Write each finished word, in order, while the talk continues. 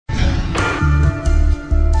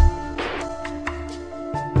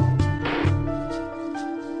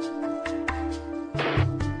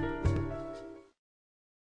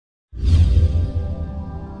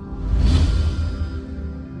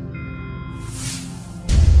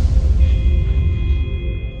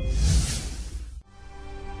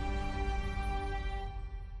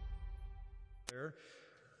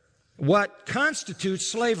what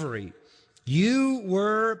constitutes slavery. You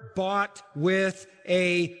were bought with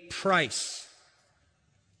a price.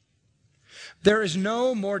 There is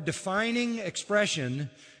no more defining expression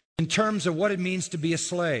in terms of what it means to be a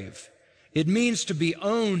slave. It means to be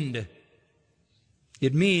owned.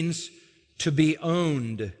 It means to be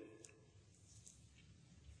owned.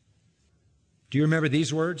 Do you remember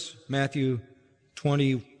these words? Matthew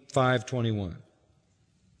 25:21.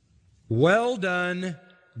 Well done,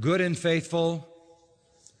 good and faithful.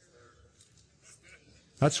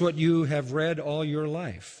 That's what you have read all your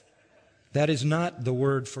life. That is not the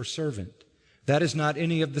word for servant. That is not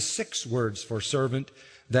any of the 6 words for servant.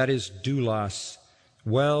 That is doulos.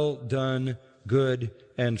 Well done, good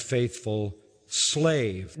and faithful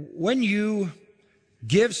slave. When you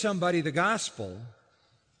give somebody the gospel,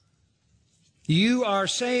 you are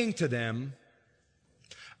saying to them,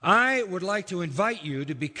 I would like to invite you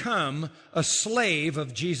to become a slave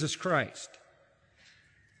of Jesus Christ.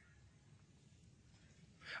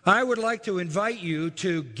 I would like to invite you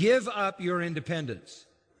to give up your independence.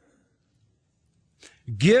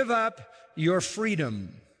 Give up your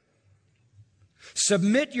freedom.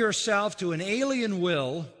 Submit yourself to an alien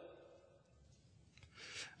will.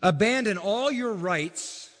 Abandon all your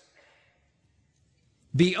rights.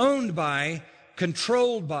 Be owned by,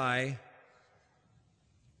 controlled by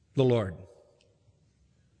the Lord.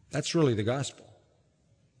 That's really the gospel.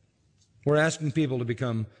 We're asking people to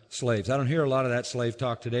become slaves. I don't hear a lot of that slave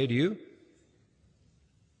talk today, do you?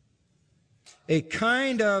 A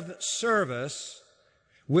kind of service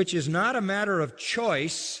which is not a matter of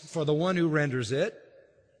choice for the one who renders it.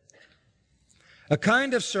 A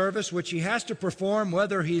kind of service which he has to perform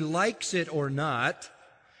whether he likes it or not.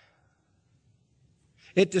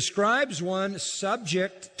 It describes one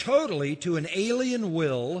subject totally to an alien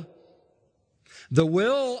will, the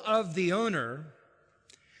will of the owner,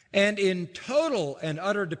 and in total and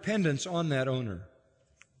utter dependence on that owner.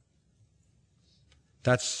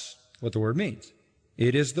 That's what the word means.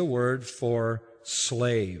 It is the word for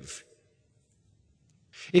slave.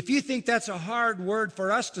 If you think that's a hard word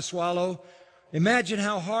for us to swallow, imagine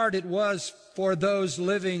how hard it was for those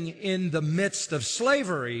living in the midst of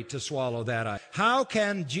slavery to swallow that. How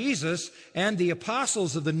can Jesus and the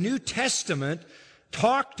apostles of the New Testament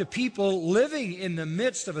talk to people living in the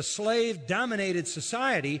midst of a slave-dominated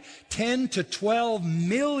society, 10 to 12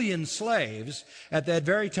 million slaves at that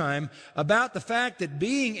very time, about the fact that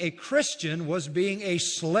being a Christian was being a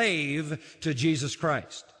slave to Jesus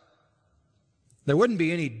Christ? There wouldn't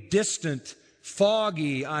be any distant,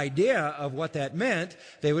 foggy idea of what that meant.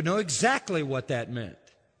 They would know exactly what that meant,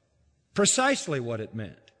 precisely what it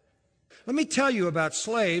meant. Let me tell you about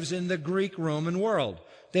slaves in the Greek-Roman world.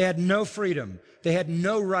 They had no freedom. They had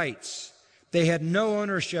no rights. They had no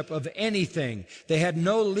ownership of anything. They had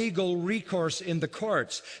no legal recourse in the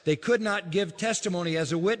courts. They could not give testimony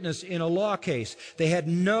as a witness in a law case. They had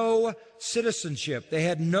no citizenship. They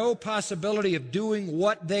had no possibility of doing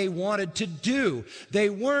what they wanted to do. They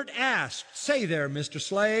weren't asked, say there, Mr.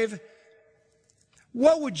 Slave,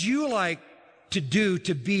 what would you like to do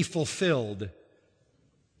to be fulfilled?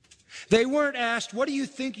 They weren't asked, what do you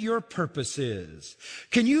think your purpose is?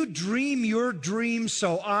 Can you dream your dream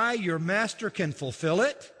so I, your master, can fulfill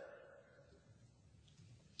it?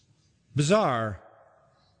 Bizarre.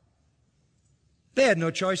 They had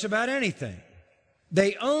no choice about anything.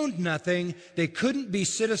 They owned nothing. They couldn't be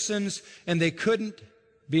citizens, and they couldn't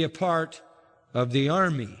be a part of the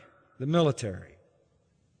army, the military.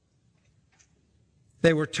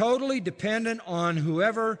 They were totally dependent on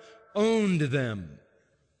whoever owned them.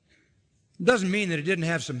 Doesn't mean that it didn't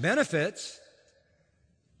have some benefits.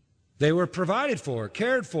 They were provided for,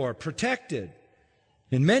 cared for, protected.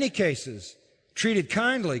 In many cases, treated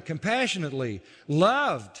kindly, compassionately,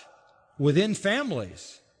 loved within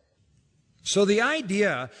families. So the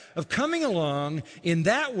idea of coming along in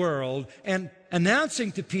that world and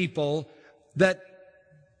announcing to people that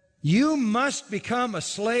you must become a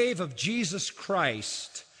slave of Jesus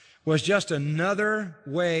Christ was just another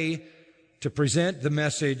way to present the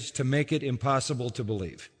message to make it impossible to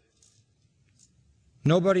believe.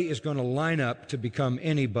 Nobody is going to line up to become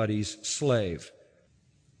anybody's slave.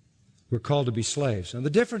 We're called to be slaves. Now, the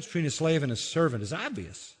difference between a slave and a servant is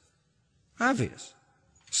obvious. Obvious.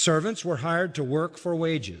 Servants were hired to work for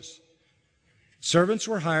wages. Servants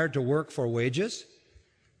were hired to work for wages,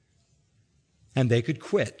 and they could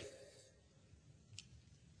quit.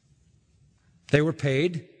 They were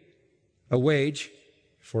paid a wage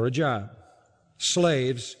for a job.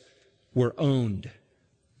 Slaves were owned,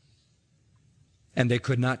 and they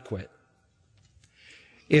could not quit.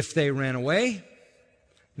 If they ran away,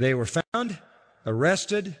 they were found,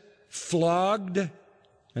 arrested, flogged, and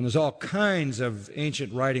there's all kinds of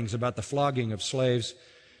ancient writings about the flogging of slaves,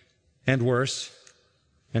 and worse,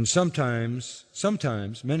 and sometimes,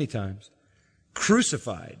 many times,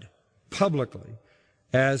 crucified publicly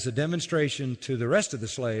as a demonstration to the rest of the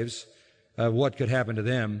slaves of what could happen to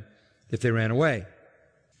them if they ran away.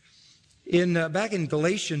 Back in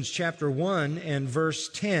Galatians chapter 1 and verse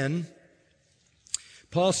 10,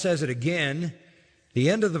 Paul says it again. The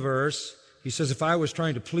end of the verse, he says, if I was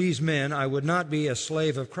trying to please men, I would not be a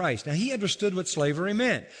slave of Christ. Now, he understood what slavery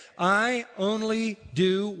meant. I only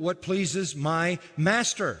do what pleases my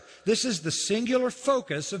master. This is the singular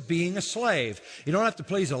focus of being a slave. You don't have to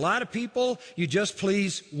please a lot of people. You just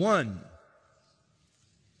please one.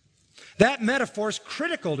 That metaphor is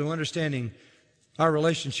critical to understanding our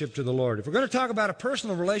relationship to the Lord. If we're going to talk about a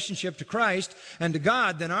personal relationship to Christ and to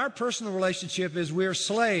God, then our personal relationship is we're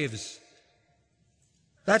slaves.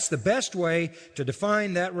 That's the best way to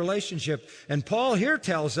define that relationship. And Paul here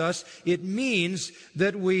tells us it means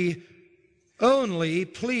that we only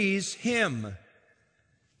please Him.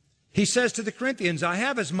 He says to the Corinthians, I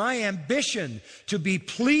have as my ambition to be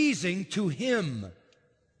pleasing to Him.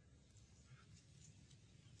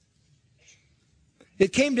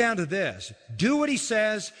 It came down to this: do what He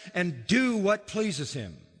says and do what pleases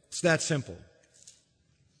Him. It's that simple.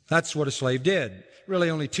 That's what a slave did. Really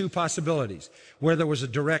only two possibilities. Where there was a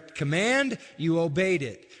direct command, you obeyed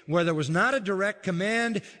it. Where there was not a direct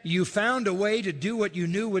command, you found a way to do what you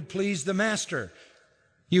knew would please the master.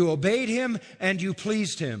 You obeyed him and you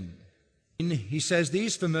pleased him. He says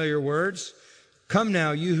these familiar words, come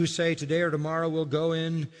now, you who say today or tomorrow we'll go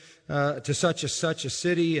in to such a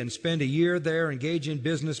city and spend a year there, engage in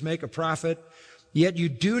business, make a profit. Yet you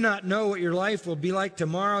do not know what your life will be like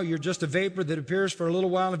tomorrow. You're just a vapor that appears for a little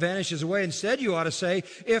while and vanishes away. Instead, you ought to say,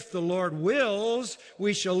 if the Lord wills,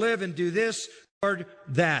 we shall live and do this or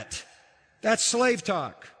that. That's slave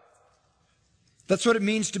talk. That's what it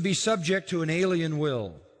means to be subject to an alien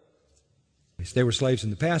will. They were slaves in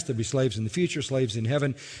the past. They'll be slaves in the future, slaves in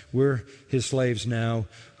heaven. We're His slaves now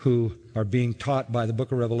who are being taught by the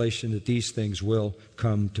book of Revelation that these things will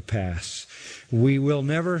come to pass. We will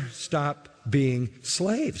never stop being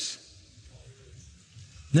slaves.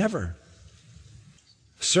 Never.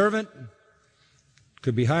 A servant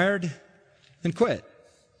could be hired and quit.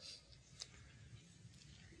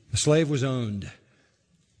 A slave was owned.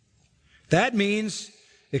 That means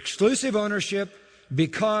exclusive ownership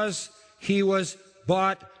because he was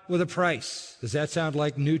bought with a price. Does that sound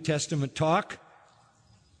like New Testament talk?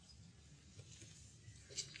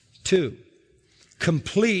 2,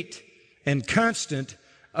 complete and constant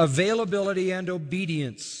availability and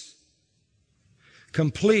obedience.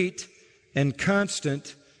 Complete and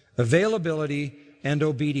constant availability and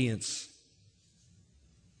obedience.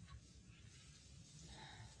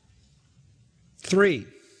 3,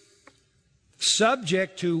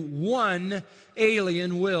 subject to one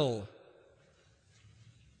alien will.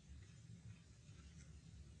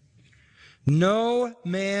 No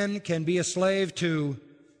man can be a slave to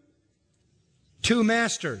two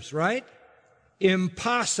masters, right?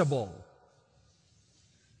 Impossible.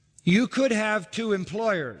 You could have two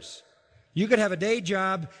employers. You could have a day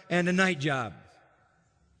job and a night job.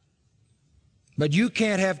 But you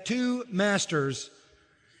can't have two masters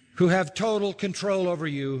who have total control over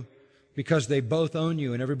you because they both own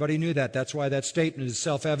you. And everybody knew that. That's why that statement is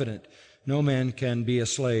self-evident. No man can be a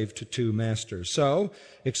slave to two masters. So,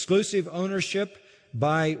 exclusive ownership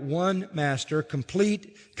by one master,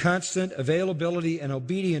 complete, constant availability and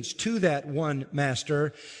obedience to that one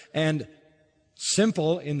master, and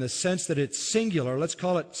simple in the sense that it's singular. Let's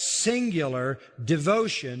call it singular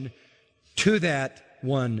devotion to that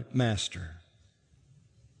one master.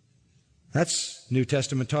 That's New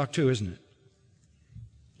Testament talk too, isn't it?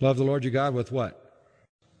 Love the Lord your God with what?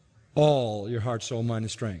 All your heart, soul, mind,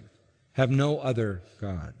 and strength. Have no other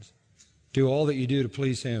gods. Do all that you do to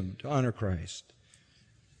please Him, to honor Christ.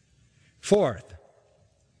 4th,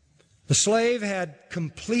 the slave had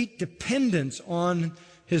complete dependence on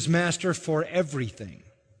his master for everything.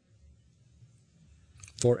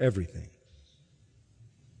 For everything.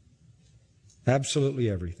 Absolutely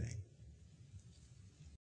everything.